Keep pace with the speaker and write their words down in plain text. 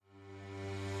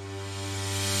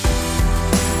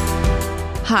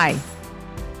Hi,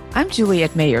 I'm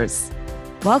Juliet Mayers.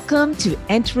 Welcome to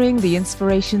Entering the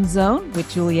Inspiration Zone with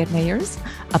Juliet Mayers,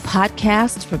 a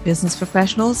podcast for business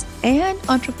professionals and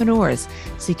entrepreneurs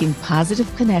seeking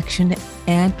positive connection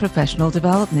and professional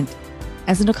development.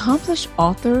 As an accomplished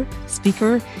author,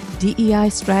 speaker, DEI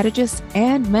strategist,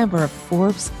 and member of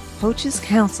Forbes Coaches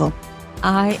Council,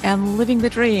 I am living the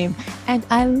dream, and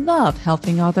I love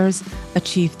helping others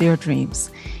achieve their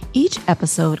dreams. Each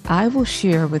episode, I will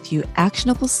share with you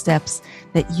actionable steps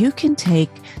that you can take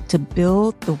to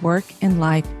build the work and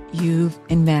life you've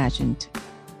imagined.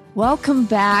 Welcome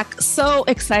back. So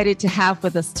excited to have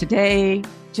with us today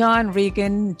John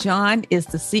Regan. John is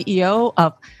the CEO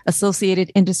of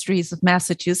Associated Industries of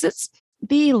Massachusetts,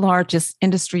 the largest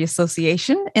industry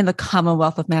association in the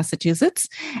Commonwealth of Massachusetts,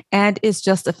 and is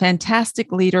just a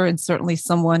fantastic leader and certainly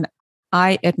someone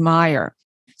I admire.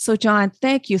 So, John,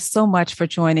 thank you so much for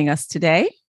joining us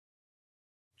today.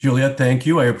 Juliet, thank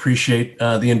you. I appreciate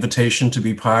the invitation to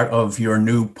be part of your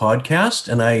new podcast,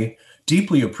 and I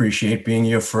deeply appreciate being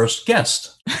your first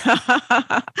guest.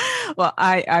 Well,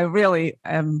 I really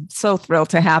am so thrilled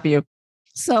to have you.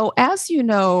 So, as you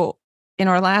know, in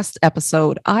our last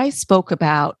episode, I spoke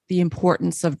about the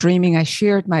importance of dreaming. I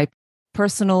shared my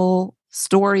personal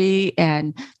story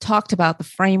and talked about the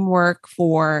framework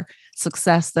for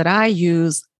success that I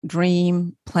use: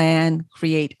 dream, plan,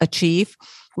 create, achieve,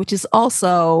 which is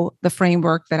also the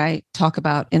framework that I talk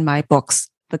about in my books,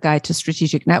 The Guide to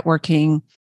Strategic Networking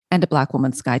and A Black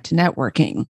Woman's Guide to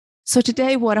Networking. So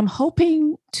today, what I'm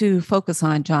hoping to focus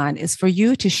on, John, is for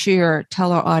you to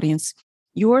tell our audience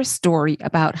your story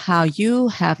about how you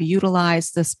have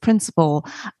utilized this principle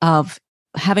of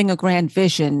having a grand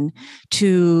vision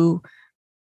to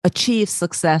achieve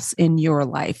success in your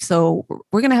life. So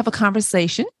we're going to have a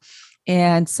conversation.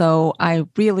 And so I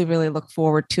really, really look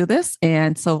forward to this.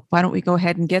 And so why don't we go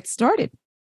ahead and get started?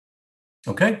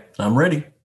 Okay, I'm ready.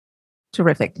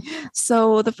 Terrific.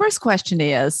 So the first question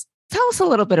is, tell us a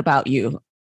little bit about you.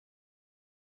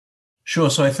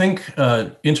 Sure. So I think,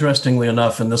 interestingly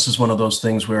enough, and this is one of those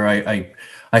things where I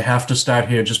have to start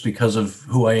here just because of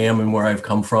who I am and where I've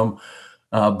come from.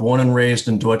 Born and raised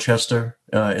in Dorchester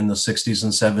in the 60s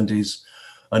and 70s,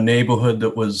 a neighborhood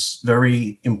that was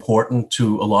very important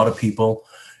to a lot of people,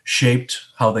 shaped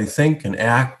how they think and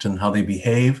act and how they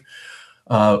behave.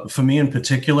 For me in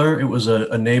particular, it was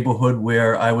a neighborhood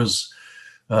where I was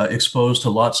exposed to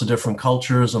lots of different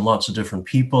cultures and lots of different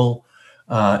people,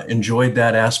 enjoyed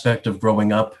that aspect of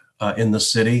growing up in the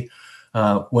city,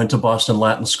 went to Boston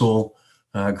Latin School,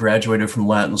 graduated from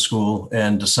Latin School,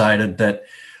 and decided that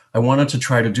I wanted to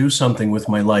try to do something with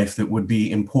my life that would be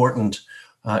important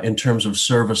in terms of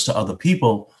service to other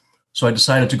people. So I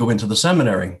decided to go into the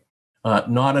seminary.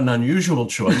 Not an unusual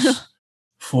choice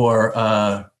for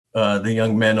the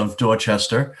young men of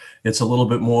Dorchester. It's a little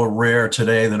bit more rare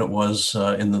today than it was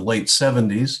in the late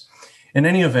 70s. In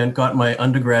any event, got my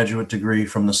undergraduate degree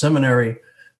from the seminary,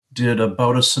 did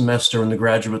about a semester in the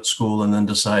graduate school, and then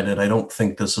decided I don't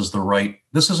think this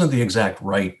isn't the exact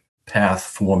right path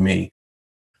for me.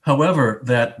 However,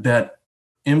 that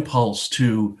impulse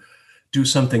to do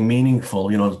something meaningful,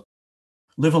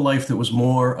 live a life that was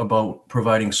more about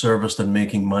providing service than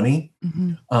making money,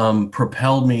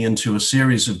 propelled me into a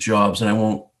series of jobs, and I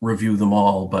won't review them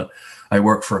all, but I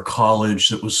worked for a college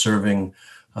that was serving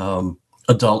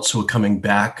adults who were coming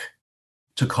back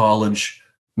to college.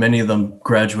 Many of them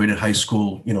graduated high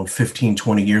school, 15,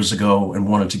 20 years ago and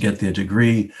wanted to get their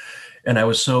degree. And I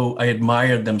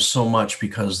admired them so much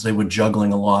because they were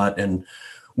juggling a lot and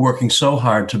working so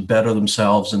hard to better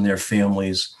themselves and their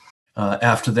families.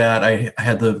 After that, I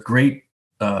had the great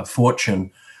fortune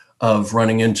of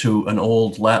running into an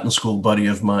old Latin school buddy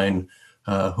of mine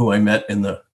who I met in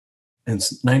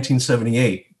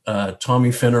 1978, Tommy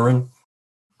Finneran,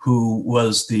 who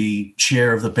was the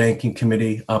chair of the banking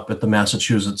committee up at the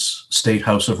Massachusetts State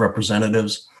House of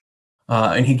Representatives.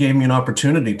 And he gave me an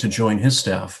opportunity to join his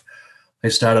staff. I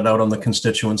started out on the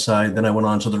constituent side, then I went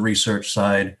on to the research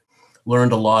side,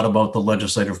 learned a lot about the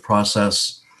legislative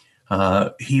process.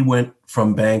 He went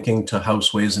from banking to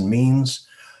House Ways and Means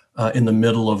in the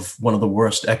middle of one of the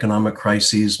worst economic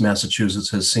crises Massachusetts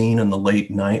has seen in the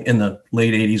late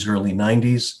 80s, early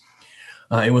 90s.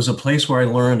 It was a place where I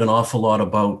learned an awful lot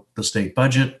about the state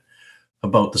budget,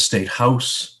 about the state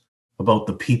house, about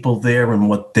the people there and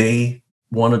what they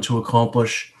wanted to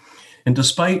accomplish. And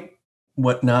despite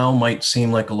what now might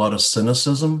seem like a lot of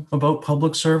cynicism about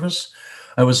public service,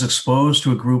 I was exposed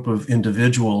to a group of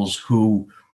individuals who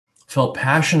felt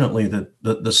passionately that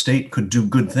the state could do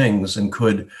good things and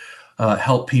could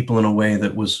help people in a way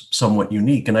that was somewhat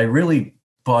unique. And I really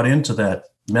bought into that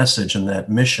message and that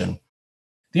mission.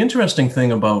 The interesting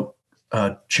thing about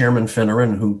Chairman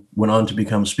Finneran, who went on to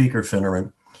become Speaker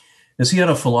Finneran, is he had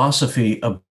a philosophy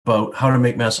about how to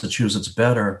make Massachusetts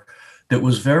better that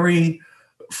was very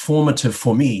formative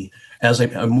for me as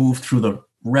I moved through the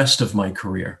rest of my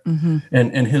career. Mm-hmm.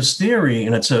 And his theory,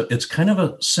 and it's kind of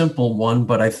a simple one,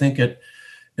 but I think it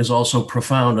is also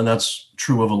profound, and that's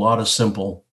true of a lot of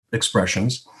simple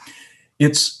expressions.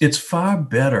 It's far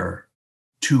better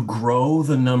to grow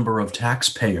the number of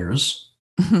taxpayers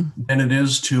than it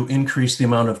is to increase the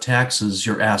amount of taxes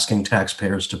you're asking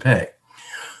taxpayers to pay.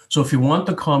 So if you want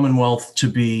the Commonwealth to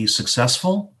be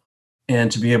successful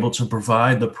and to be able to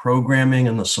provide the programming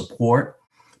and the support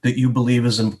that you believe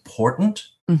is important,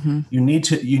 you need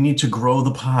to grow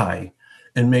the pie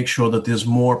and make sure that there's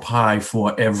more pie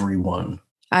for everyone.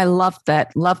 I love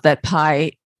that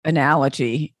pie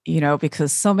analogy,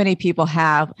 because so many people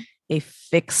have a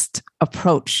fixed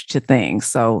approach to things.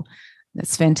 So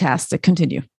that's fantastic.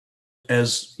 Continue.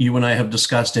 As you and I have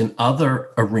discussed in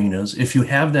other arenas, if you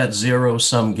have that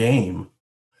zero-sum game,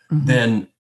 then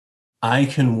I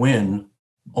can win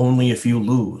only if you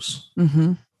lose.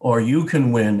 Or you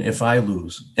can win if I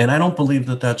lose. And I don't believe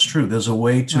that that's true. There's a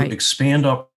way to expand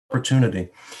opportunity.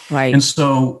 Right. And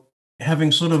so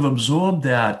having sort of absorbed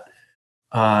that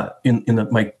in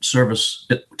my service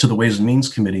to the Ways and Means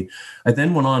Committee, I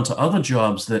then went on to other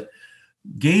jobs that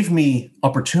gave me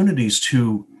opportunities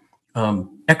to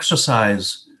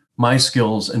exercise my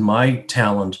skills and my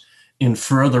talent in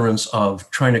furtherance of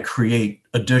trying to create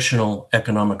additional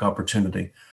economic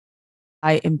opportunity.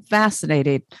 I am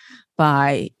fascinated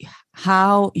by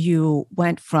how you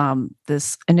went from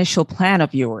this initial plan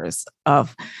of yours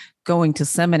of going to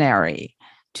seminary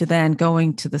to then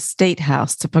going to the State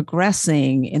House to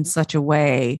progressing in such a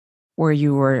way where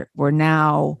you were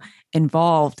now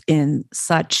involved in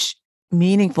such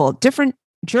meaningful, different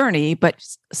journey, but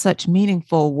such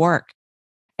meaningful work.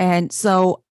 And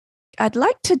so I'd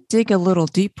like to dig a little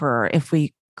deeper, if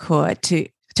we could, to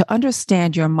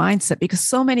understand your mindset, because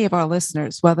so many of our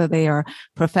listeners, whether they are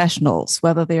professionals,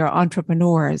 whether they are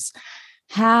entrepreneurs,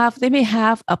 they may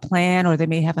have a plan or they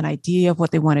may have an idea of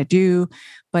what they want to do,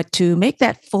 but to make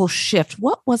that full shift,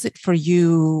 what was it for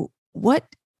you? What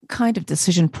kind of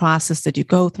decision process did you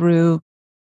go through?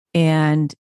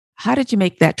 And how did you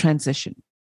make that transition?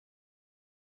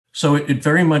 So it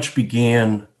very much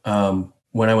began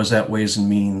when I was at Ways and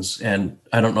Means, and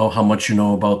I don't know how much you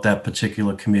know about that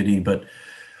particular committee, but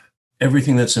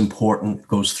everything that's important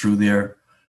goes through there.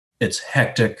 It's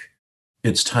hectic,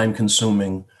 it's time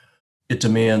consuming, it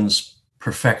demands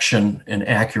perfection and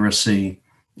accuracy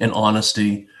and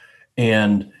honesty,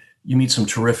 and you meet some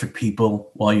terrific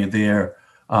people while you're there.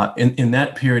 In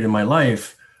that period in my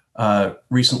life,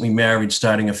 recently married,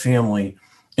 starting a family,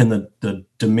 and the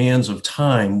demands of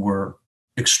time were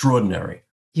extraordinary.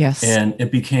 Yes. And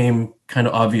it became kind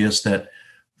of obvious that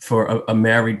for a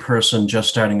married person just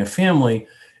starting a family,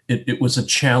 it was a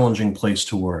challenging place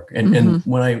to work. And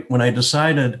when I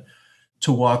decided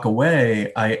to walk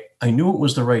away, I knew it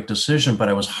was the right decision, but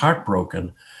I was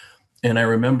heartbroken. And I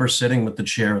remember sitting with the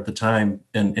chair at the time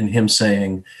and him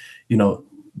saying,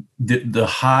 the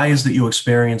highs that you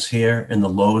experience here and the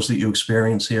lows that you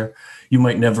experience here, you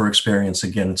might never experience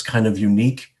again. It's kind of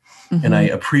unique. And I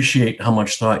appreciate how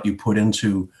much thought you put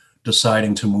into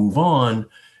deciding to move on.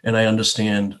 And I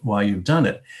understand why you've done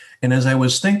it. And as I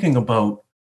was thinking about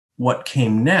what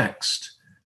came next,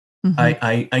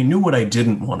 I knew what I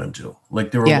didn't want to do.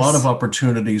 Like there were a lot of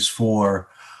opportunities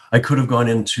I could have gone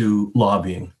into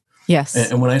lobbying. Yes.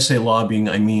 And when I say lobbying,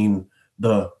 I mean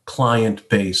the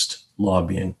client-based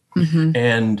lobbying.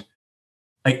 And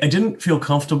I didn't feel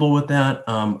comfortable with that.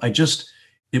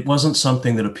 It wasn't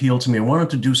something that appealed to me. I wanted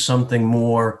to do something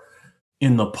more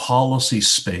in the policy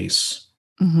space.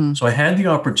 So I had the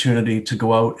opportunity to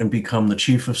go out and become the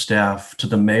chief of staff to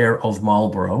the mayor of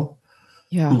Marlborough,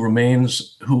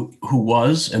 who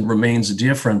was and remains a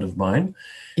dear friend of mine.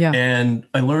 And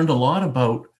I learned a lot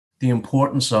about the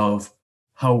importance of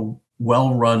how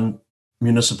well-run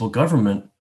municipal government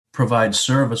provides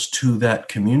service to that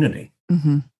community.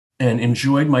 And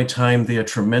enjoyed my time there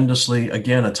tremendously.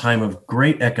 Again, a time of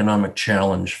great economic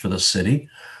challenge for the city.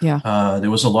 There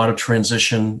was a lot of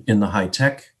transition in the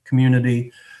high-tech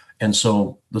community. And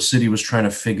so the city was trying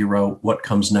to figure out what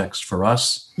comes next for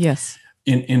us. Yes.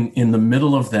 In the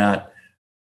middle of that,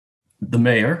 the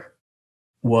mayor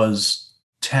was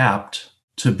tapped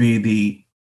to be the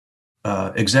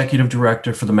executive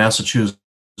director for the Massachusetts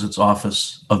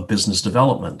Office of Business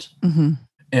Development.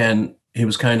 And he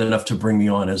was kind enough to bring me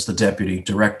on as the deputy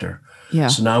director.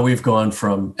 So now we've gone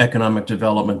from economic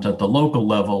development at the local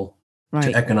level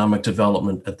to economic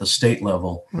development at the state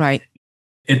level.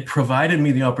 it provided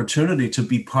me the opportunity to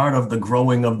be part of the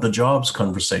growing of the jobs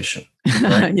conversation.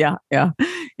 Right? Yeah.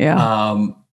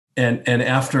 And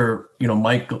after,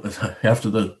 after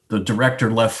the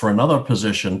director left for another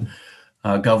position,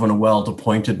 Governor Weld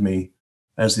appointed me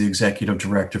as the executive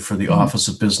director for the Office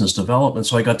of Business Development.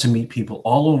 So I got to meet people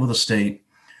all over the state,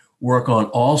 work on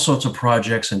all sorts of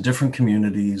projects in different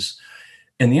communities.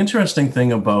 And the interesting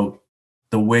thing about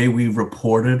the way we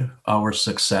reported our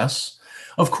success,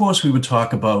 of course, we would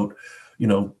talk about,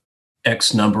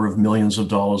 X number of millions of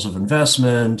dollars of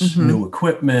investment, new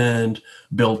equipment,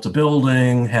 built a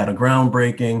building, had a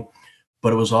groundbreaking,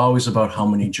 but it was always about how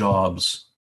many jobs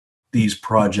these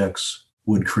projects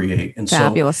would create. And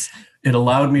Fabulous. So it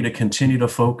allowed me to continue to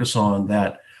focus on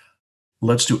that.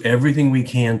 Let's do everything we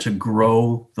can to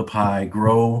grow the pie,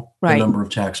 grow the number of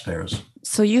taxpayers.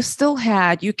 So you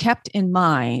kept in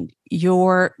mind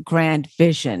your grand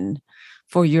vision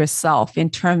for yourself in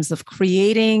terms of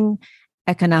creating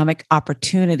economic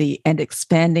opportunity and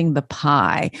expanding the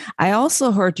pie. I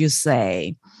also heard you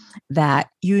say that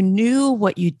you knew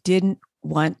what you didn't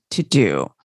want to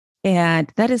do.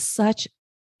 And that is such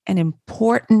an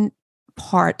important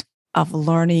part of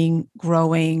learning,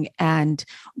 growing, and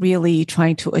really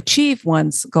trying to achieve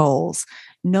one's goals,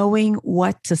 knowing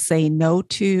what to say no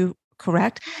to,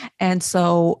 correct? And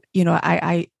so,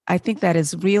 I think that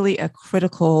is really a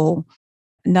critical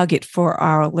nugget for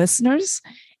our listeners.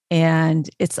 And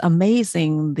it's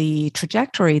amazing the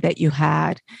trajectory that you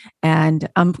had. And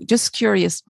I'm just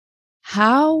curious,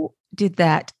 how did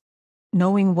that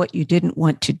knowing what you didn't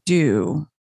want to do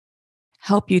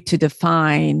help you to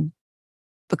define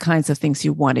the kinds of things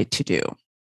you wanted to do?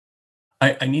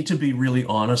 I need to be really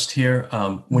honest here.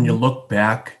 When you look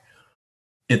back,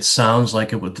 it sounds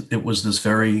like it was this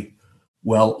very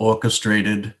well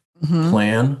orchestrated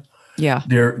plan. Yeah.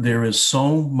 There is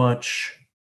so much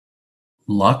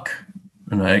luck,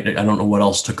 and I don't know what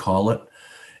else to call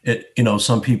it.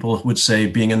 Some people would say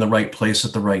being in the right place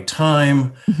at the right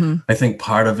time. I think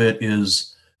part of it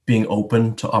is being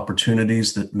open to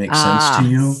opportunities that make sense to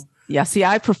you. Yeah, see,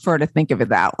 I prefer to think of it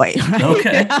that way. Right?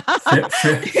 Okay,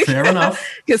 fair enough.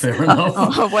 Fair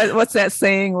enough. What's that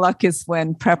saying? Luck is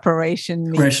when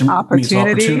preparation meets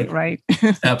opportunity, right?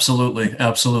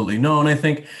 Absolutely. No, and I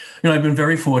think I've been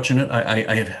very fortunate.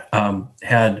 I have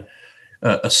had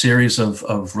a series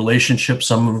of relationships,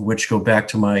 some of which go back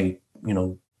to my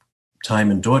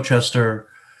time in Dorchester,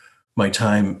 my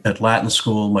time at Latin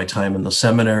school, my time in the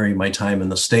seminary, my time in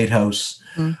the State House,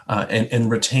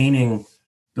 and retaining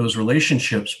those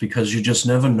relationships, because you just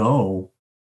never know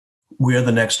where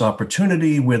the next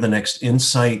opportunity, where the next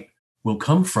insight will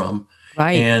come from.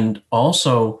 Right. And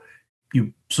also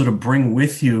you sort of bring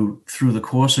with you through the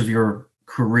course of your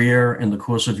career and the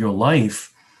course of your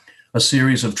life, a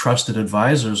series of trusted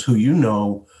advisors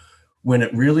who, when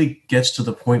it really gets to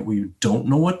the point where you don't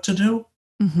know what to do,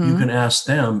 you can ask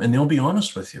them and they'll be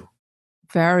honest with you.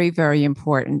 Very, very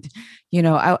important.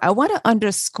 I want to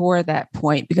underscore that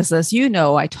point because, as you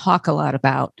know, I talk a lot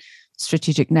about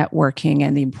strategic networking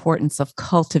and the importance of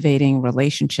cultivating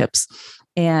relationships.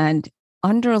 And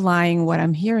underlying what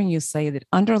I'm hearing you say, that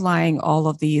underlying all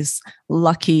of these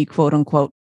lucky, quote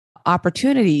unquote,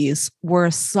 opportunities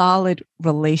were solid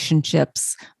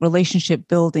relationships, relationship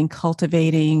building,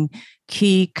 cultivating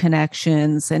key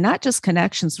connections, and not just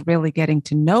connections, really getting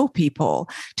to know people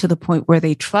to the point where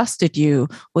they trusted you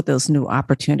with those new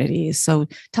opportunities. So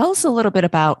tell us a little bit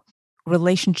about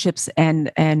relationships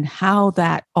and how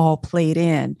that all played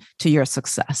in to your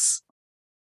success.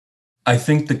 I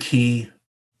think the key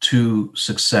to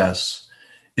success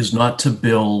is not to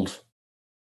build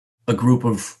a group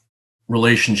of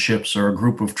relationships or a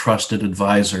group of trusted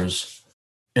advisors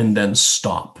and then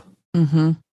stop.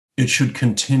 It should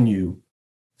continue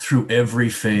through every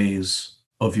phase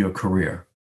of your career.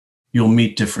 You'll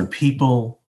meet different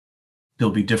people.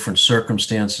 There'll be different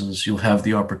circumstances. You'll have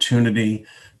the opportunity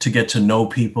to get to know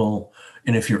people.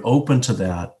 And if you're open to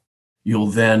that, you'll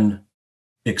then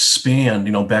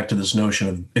expand, back to this notion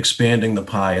of expanding the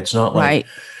pie. It's not like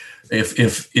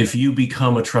if you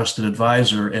become a trusted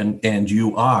advisor and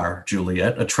you are,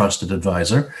 Juliet, a trusted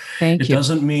advisor, it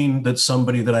doesn't mean that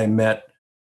somebody that I met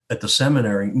at the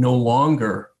seminary no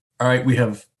longer, all right, we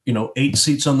have, 8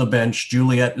 seats on the bench.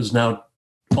 Juliet is now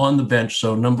on the bench.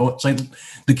 So it's like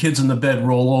the kids in the bed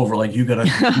roll over, like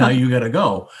now you gotta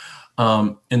go.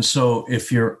 And so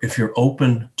if you're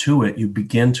open to it, you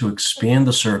begin to expand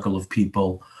the circle of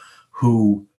people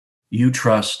who you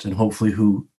trust and hopefully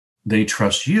who they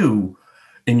trust you,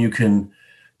 and you can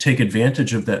take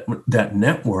advantage of that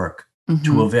network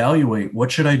to evaluate,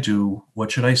 what should I do?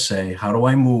 What should I say? How do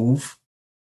I move?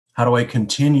 How do I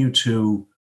continue to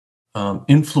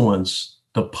influence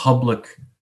the public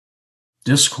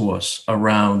discourse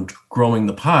around growing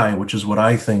the pie, which is what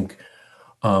I think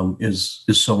is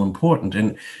so important.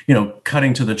 And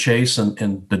cutting to the chase,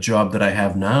 and the job that I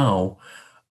have now,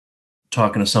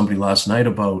 talking to somebody last night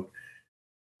about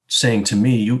saying to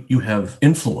me, you have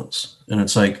influence, and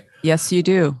it's like, yes, you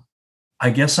do. I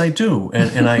guess I do,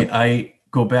 and I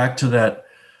go back to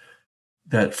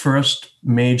that first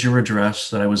major address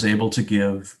that I was able to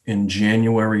give in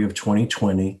January of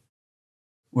 2020,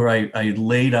 where I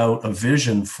laid out a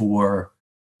vision for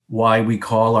why we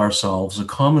call ourselves a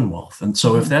Commonwealth. And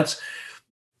so if that's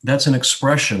an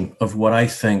expression of what I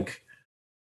think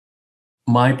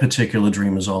my particular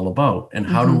dream is all about, and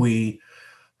how do we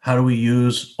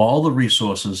use all the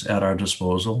resources at our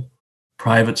disposal,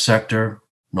 private sector,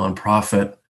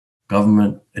 nonprofit,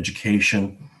 government,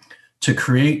 education, to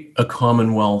create a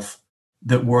Commonwealth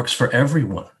that works for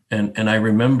everyone. And I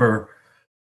remember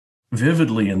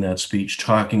vividly in that speech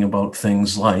talking about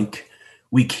things like,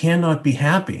 we cannot be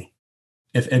happy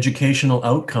if educational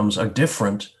outcomes are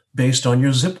different based on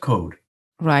your zip code.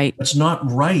 Right. That's not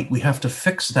right. We have to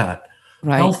fix that.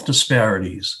 Right. Health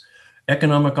disparities,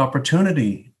 economic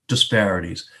opportunity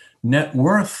disparities, net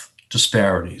worth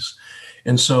disparities.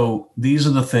 And so these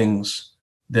are the things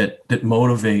that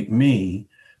motivate me,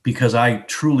 because I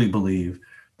truly believe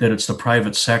that it's the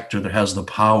private sector that has the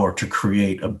power to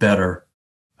create a better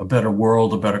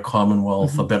world, a better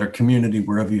Commonwealth, a better community,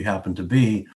 wherever you happen to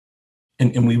be.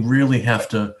 And we really have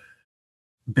to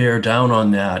bear down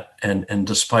on that. And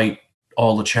despite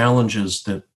all the challenges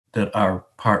that are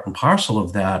part and parcel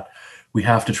of that, we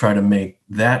have to try to make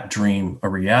that dream a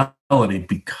reality,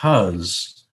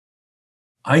 because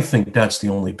I think that's the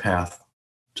only path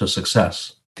to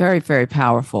success. Very, very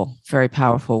powerful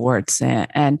words.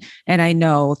 And I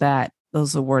know that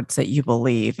those are words that you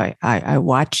believe. I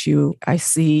watch you, I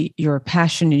see your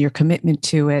passion and your commitment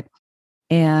to it.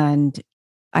 And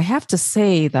I have to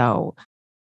say, though,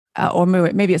 or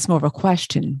maybe it's more of a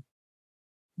question,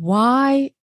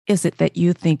 why is it that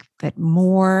you think that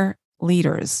more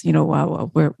leaders,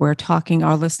 we're talking,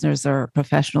 our listeners are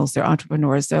professionals, they're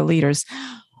entrepreneurs, they're leaders,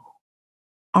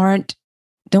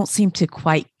 don't seem to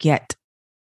quite get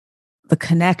the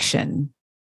connection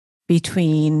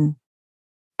between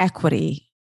equity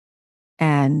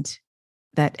and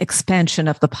that expansion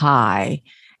of the pie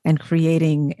and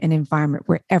creating an environment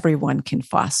where everyone can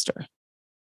foster?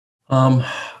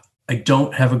 I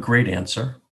don't have a great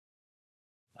answer.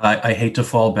 I hate to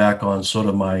fall back on sort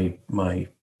of my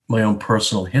own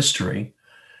personal history,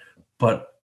 but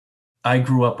I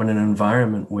grew up in an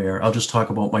environment where, I'll just talk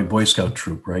about my Boy Scout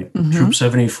troop, right? Troop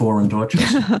 74 in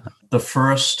Dorchester, the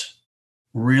first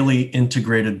really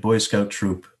integrated Boy Scout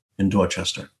troop in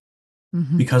Dorchester,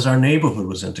 because our neighborhood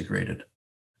was integrated.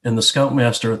 And the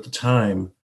Scoutmaster at the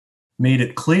time made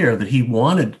it clear that he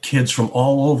wanted kids from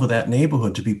all over that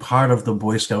neighborhood to be part of the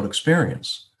Boy Scout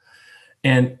experience.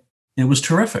 And it was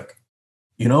terrific.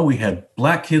 We had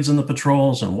black kids in the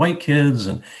patrols and white kids,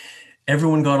 and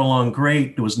everyone got along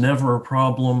great. There was never a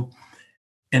problem.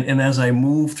 And as I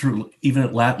moved through, even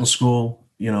at Latin school,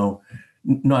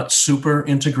 not super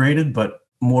integrated, but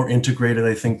more integrated,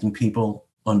 I think, than people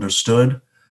understood.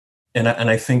 And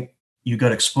I think you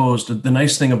got exposed. The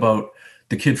nice thing about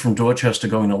the kid from Dorchester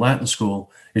going to Latin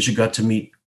school is you got to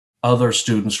meet other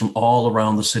students from all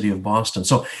around the city of Boston.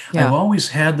 So I've always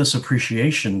had this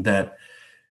appreciation that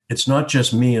it's not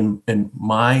just me and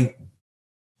my,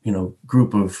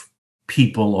 group of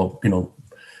people, or,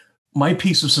 my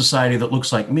piece of society that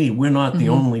looks like me. We're not the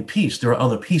only piece. There are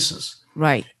other pieces.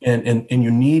 Right. And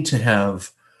you need to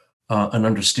have an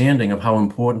understanding of how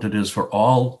important it is for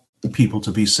all people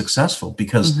to be successful,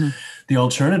 because the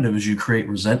alternative is you create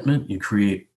resentment, you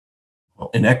create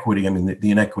inequity. I mean,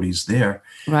 the inequity is there,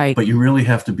 right? But you really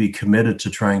have to be committed to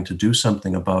trying to do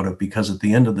something about it, because at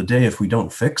the end of the day, if we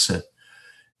don't fix it,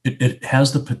 it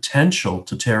has the potential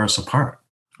to tear us apart.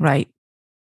 Right.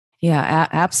 Yeah,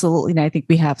 absolutely. And I think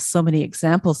we have so many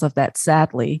examples of that,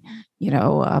 sadly,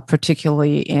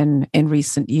 particularly in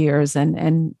recent years,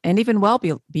 and even well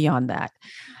beyond that.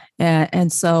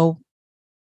 And so,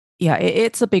 yeah,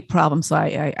 it's a big problem. So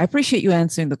I appreciate you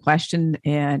answering the question.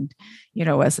 And,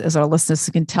 as our listeners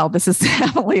can tell, this is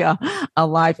definitely a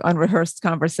live, unrehearsed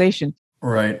conversation.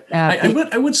 Right.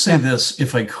 I would say this,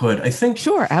 if I could. I think,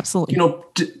 sure, absolutely.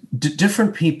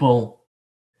 Different people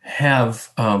have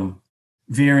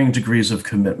varying degrees of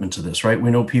commitment to this, right?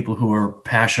 We know people who are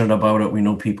passionate about it. We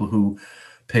know people who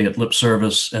pay it lip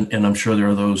service, and I'm sure there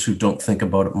are those who don't think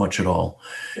about it much at all.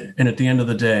 And at the end of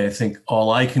the day, I think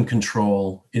all I can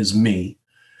control is me,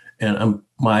 and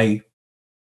my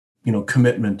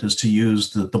commitment is to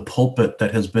use the pulpit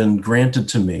that has been granted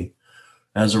to me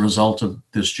as a result of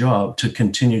this job to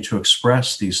continue to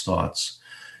express these thoughts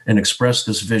and express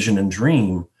this vision and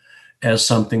dream as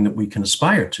something that we can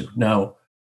aspire to. Now,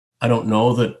 I don't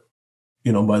know that,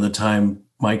 by the time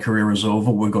my career is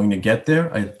over, we're going to get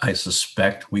there. I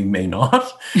suspect we may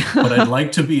not, but I'd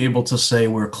like to be able to say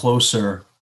we're closer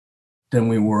than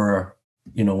we were,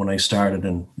 when I started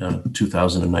in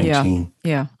 2019.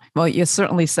 Yeah. Well, you're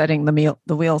certainly setting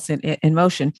the wheels in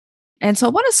motion. And so I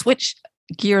want to switch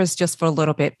gears just for a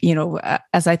little bit.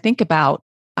 As I think about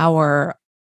our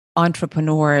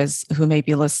entrepreneurs who may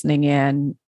be listening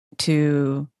in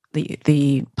to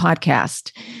the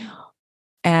podcast,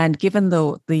 and given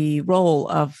the role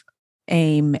of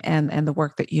AIM and the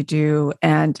work that you do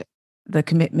and the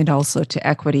commitment also to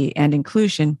equity and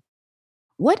inclusion,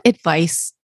 what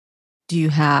advice do you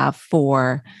have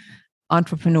for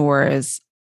entrepreneurs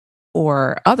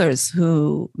or others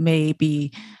who may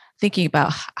be thinking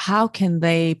about how can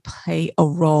they play a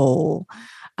role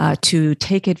to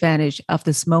take advantage of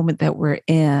this moment that we're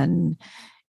in,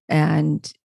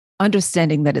 and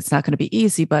understanding that it's not going to be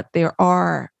easy, but there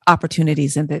are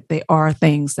opportunities and that there are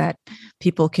things that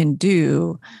people can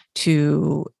do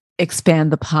to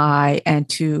expand the pie and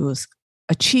to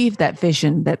achieve that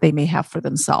vision that they may have for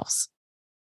themselves?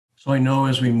 So I know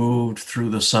as we moved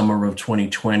through the summer of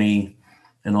 2020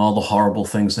 and all the horrible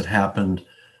things that happened,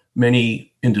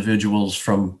 many individuals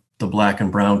from the Black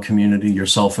and Brown community,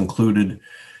 yourself included,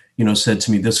 said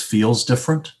to me, this feels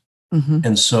different. Mm-hmm.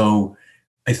 And so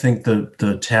I think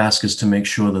the task is to make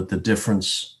sure that the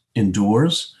difference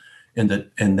endures and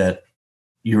that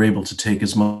you're able to take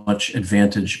as much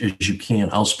advantage as you can.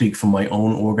 I'll speak from my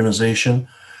own organization.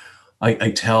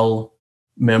 I tell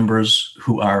members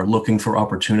who are looking for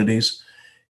opportunities,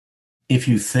 if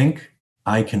you think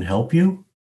I can help you,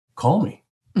 call me.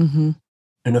 Mm-hmm.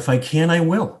 And if I can, I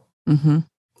will. Mm-hmm.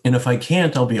 And if I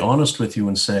can't, I'll be honest with you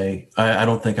and say, I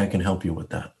don't think I can help you with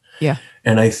that. Yeah.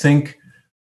 And I think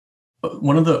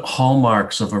one of the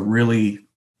hallmarks of a really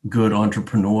good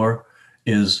entrepreneur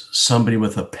is somebody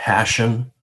with a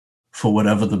passion for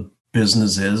whatever the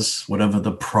business is, whatever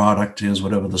the product is,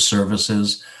 whatever the service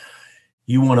is.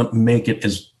 You want to make it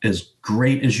as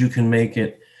great as you can make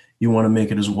it. You want to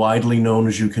make it as widely known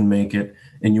as you can make it.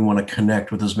 And you want to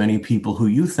connect with as many people who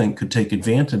you think could take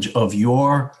advantage of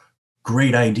your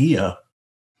great idea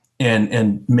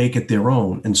and make it their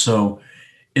own. And so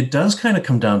it does kind of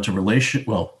come down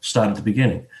to start at the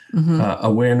beginning. Mm-hmm.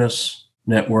 Awareness,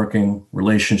 networking,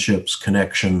 relationships,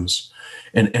 connections.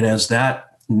 And as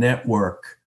that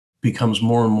network becomes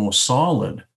more and more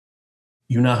solid,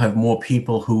 you now have more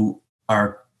people who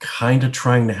are kind of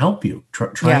trying to help you,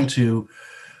 trying to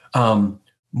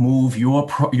move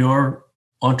your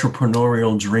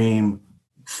entrepreneurial dream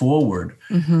forward,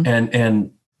 mm-hmm.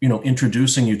 and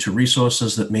introducing you to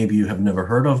resources that maybe you have never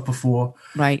heard of before.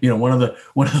 Right. One of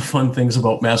the fun things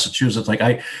about Massachusetts, like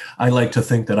I like to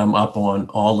think that I'm up on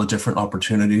all the different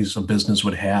opportunities a business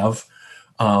would have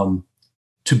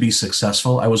to be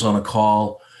successful. I was on a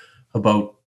call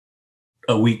about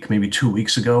a week, maybe 2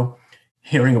 weeks ago,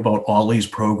 hearing about all these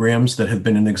programs that have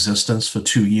been in existence for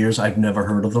 2 years. I've never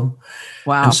heard of them.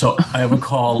 Wow. And so I have a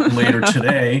call later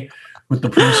today with the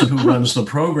person who runs the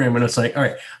program. And it's like, all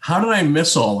right, how did I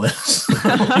miss all this?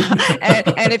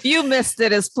 and if you missed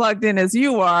it as plugged in as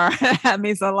you are, that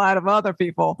means a lot of other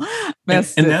people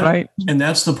missed it, right? And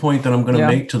that's the point that I'm going to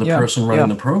make to the person running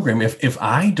the program. If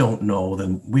I don't know,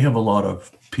 then we have a lot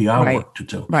of PR work to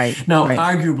do. Right. Now,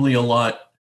 arguably a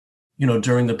lot,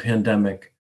 during the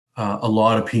pandemic, a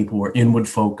lot of people were inward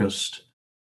focused,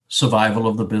 survival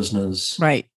of the business.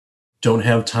 Right. Don't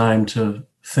have time to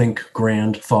think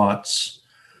grand thoughts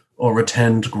or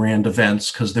attend grand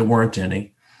events because there weren't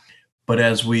any. But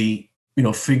as we,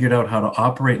 figured out how to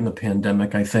operate in the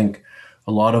pandemic, I think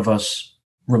a lot of us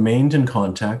remained in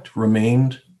contact,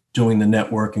 remained doing the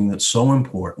networking that's so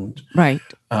important. Right.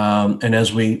 And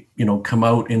as we, come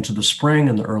out into the spring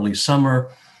and the early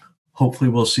summer, hopefully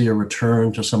we'll see a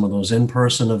return to some of those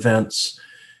in-person events,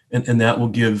 and that will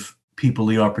give people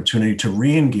the opportunity to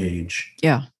re-engage.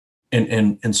 Yeah.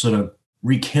 And sort of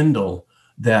rekindle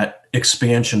that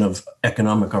expansion of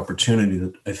economic opportunity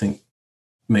that I think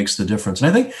makes the difference. And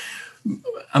I think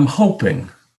I'm hoping,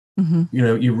 mm-hmm.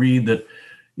 You read that,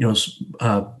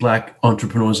 Black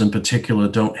entrepreneurs in particular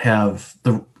don't have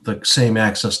the same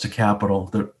access to capital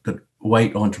that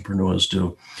white entrepreneurs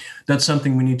do. That's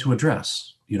something we need to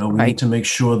address. We need to make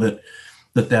sure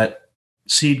that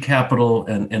seed capital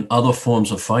and other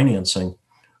forms of financing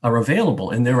are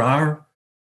available. And there are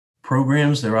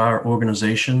programs, there are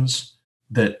organizations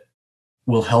that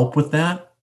will help with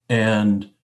that. And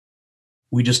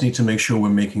we just need to make sure we're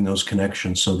making those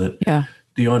connections so that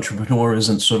the entrepreneur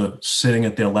isn't sort of sitting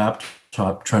at their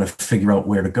laptop trying to figure out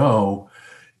where to go.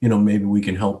 Maybe we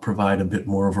can help provide a bit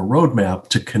more of a roadmap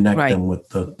to connect them with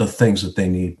the things that they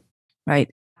need. Right.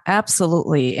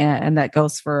 Absolutely. And that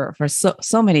goes for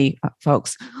so many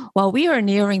folks. Well, we are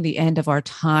nearing the end of our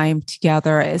time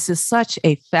together. This is such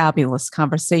a fabulous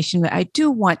conversation. I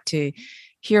do want to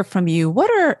hear from you. What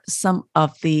are some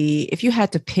of if you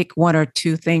had to pick one or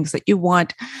two things that you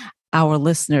want our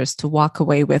listeners to walk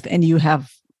away with, and you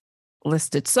have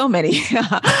listed so many,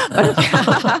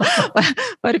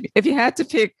 but if you had to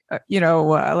pick,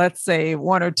 let's say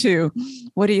one or two,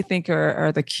 what do you think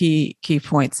are the key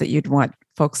points that you'd want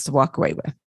folks to walk away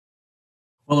with?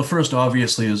 Well, the first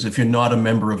obviously is if you're not a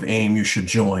member of AIM, you should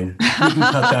join. You can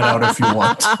cut that out if you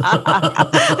want.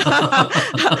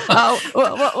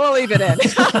 We'll leave it in.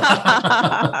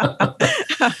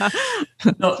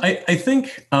 No, I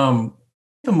think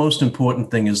the most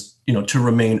important thing is, to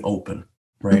remain open,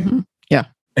 right? Mm-hmm. Yeah.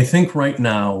 I think right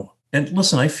now, and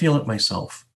listen, I feel it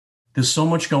myself. There's so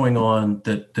much going on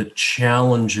that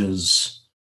challenges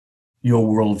your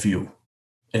worldview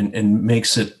and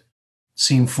makes it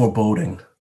seem foreboding,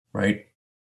 right?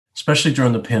 Especially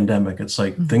during the pandemic. It's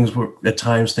like things were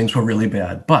really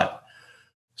bad, but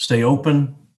stay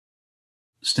open,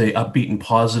 stay upbeat and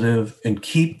positive, and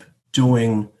keep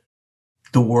doing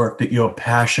the work that you're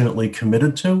passionately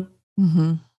committed to.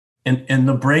 Mm-hmm. And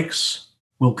the breaks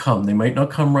will come. They might not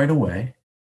come right away.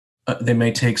 They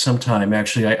may take some time.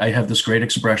 Actually, I have this great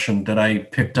expression that I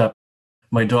picked up.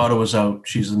 My daughter was out.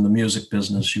 She's in the music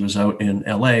business. She was out in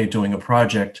LA doing a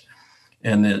project,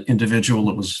 and the individual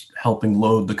that was helping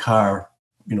load the car,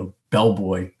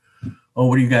 bellboy. Oh,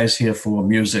 what are you guys here for?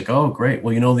 Music. Oh, great.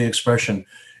 Well, the expression,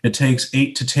 it takes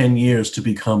 8 to 10 years to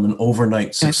become an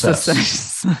overnight success.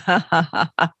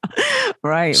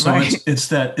 Right. So right. it's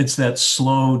that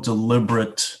slow,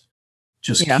 deliberate,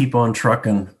 just keep on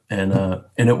trucking, and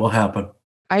it will happen.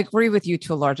 I agree with you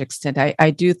to a large extent.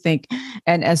 I do think,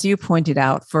 and as you pointed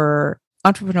out, for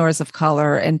entrepreneurs of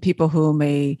color and people who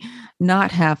may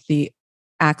not have the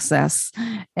access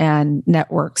and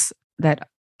networks that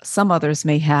some others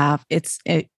may have, it's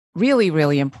really,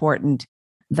 really important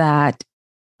that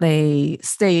they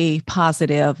stay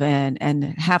positive and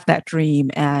have that dream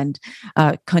and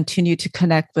continue to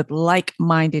connect with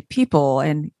like-minded people.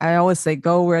 And I always say,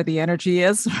 go where the energy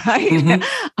is, right?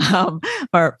 Mm-hmm.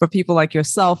 For people like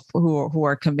yourself who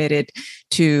are committed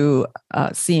to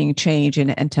seeing change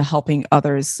and to helping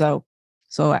others. So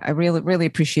I really, really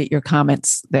appreciate your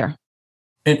comments there.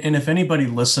 And if anybody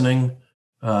listening,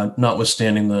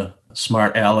 notwithstanding the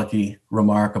smart alecky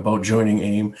remark about joining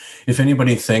AIM, if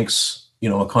anybody thinks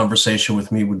a conversation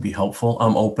with me would be helpful,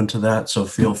 I'm open to that. So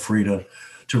feel free to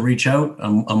reach out.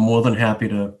 I'm more than happy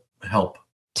to help.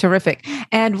 Terrific.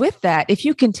 And with that, if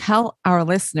you can tell our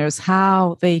listeners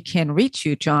how they can reach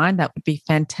you, John, that would be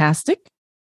fantastic.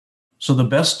 So the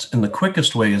best and the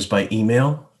quickest way is by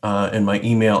email. And my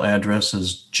email address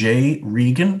is jregan,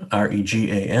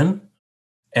 Regan,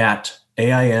 at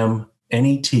aimnet.org.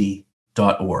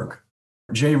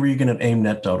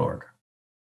 jregan@aimnet.org.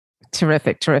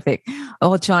 Terrific.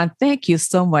 Oh, John, thank you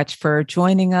so much for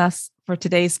joining us for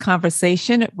today's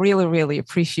conversation. Really, really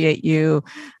appreciate you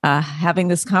having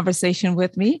this conversation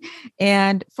with me.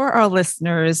 And for our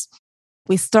listeners,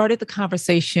 we started the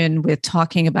conversation with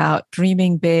talking about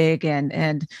dreaming big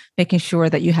and making sure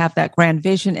that you have that grand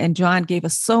vision. And John gave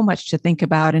us so much to think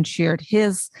about and shared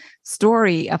his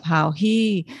story of how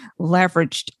he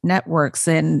leveraged networks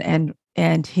and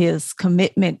his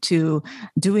commitment to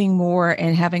doing more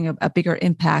and having a bigger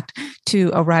impact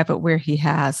to arrive at where he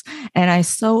has. And I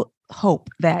so hope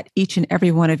that each and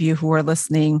every one of you who are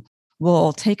listening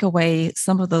will take away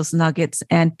some of those nuggets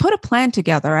and put a plan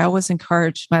together. I always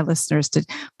encourage my listeners to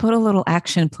put a little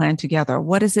action plan together.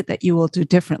 What is it that you will do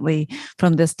differently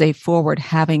from this day forward,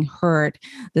 having heard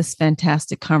this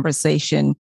fantastic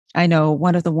conversation? I know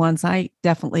one of the ones I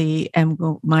definitely am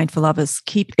mindful of is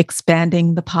keep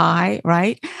expanding the pie,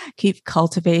 right? Keep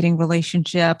cultivating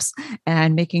relationships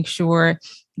and making sure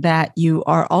that you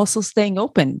are also staying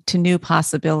open to new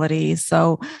possibilities.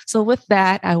 So with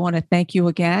that, I want to thank you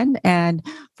again. And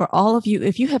for all of you,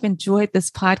 if you have enjoyed this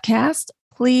podcast,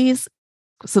 please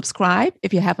subscribe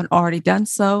if you haven't already done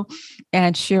so,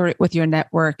 and share it with your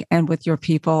network and with your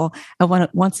people. I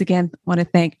once again want to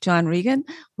thank John Regan,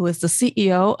 who is the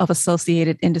CEO of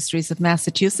Associated Industries of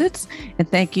Massachusetts. And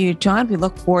thank you, John. We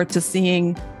look forward to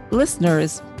seeing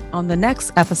listeners on the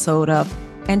next episode of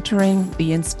Entering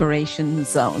the Inspiration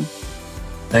Zone.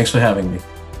 Thanks for having me.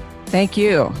 Thank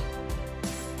you.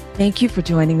 Thank you for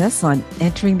joining us on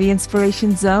Entering the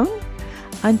Inspiration Zone.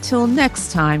 Until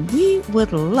next time, we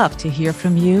would love to hear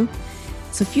from you.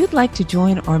 So if you'd like to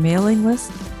join our mailing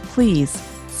list, please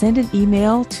send an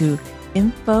email to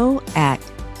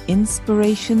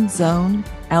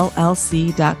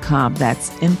info@inspirationzonellc.com.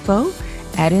 That's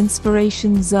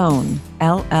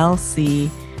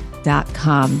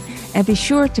info@inspirationzonellc.com. And be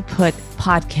sure to put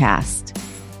podcast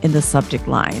in the subject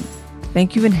line.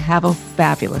 Thank you and have a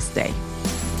fabulous day.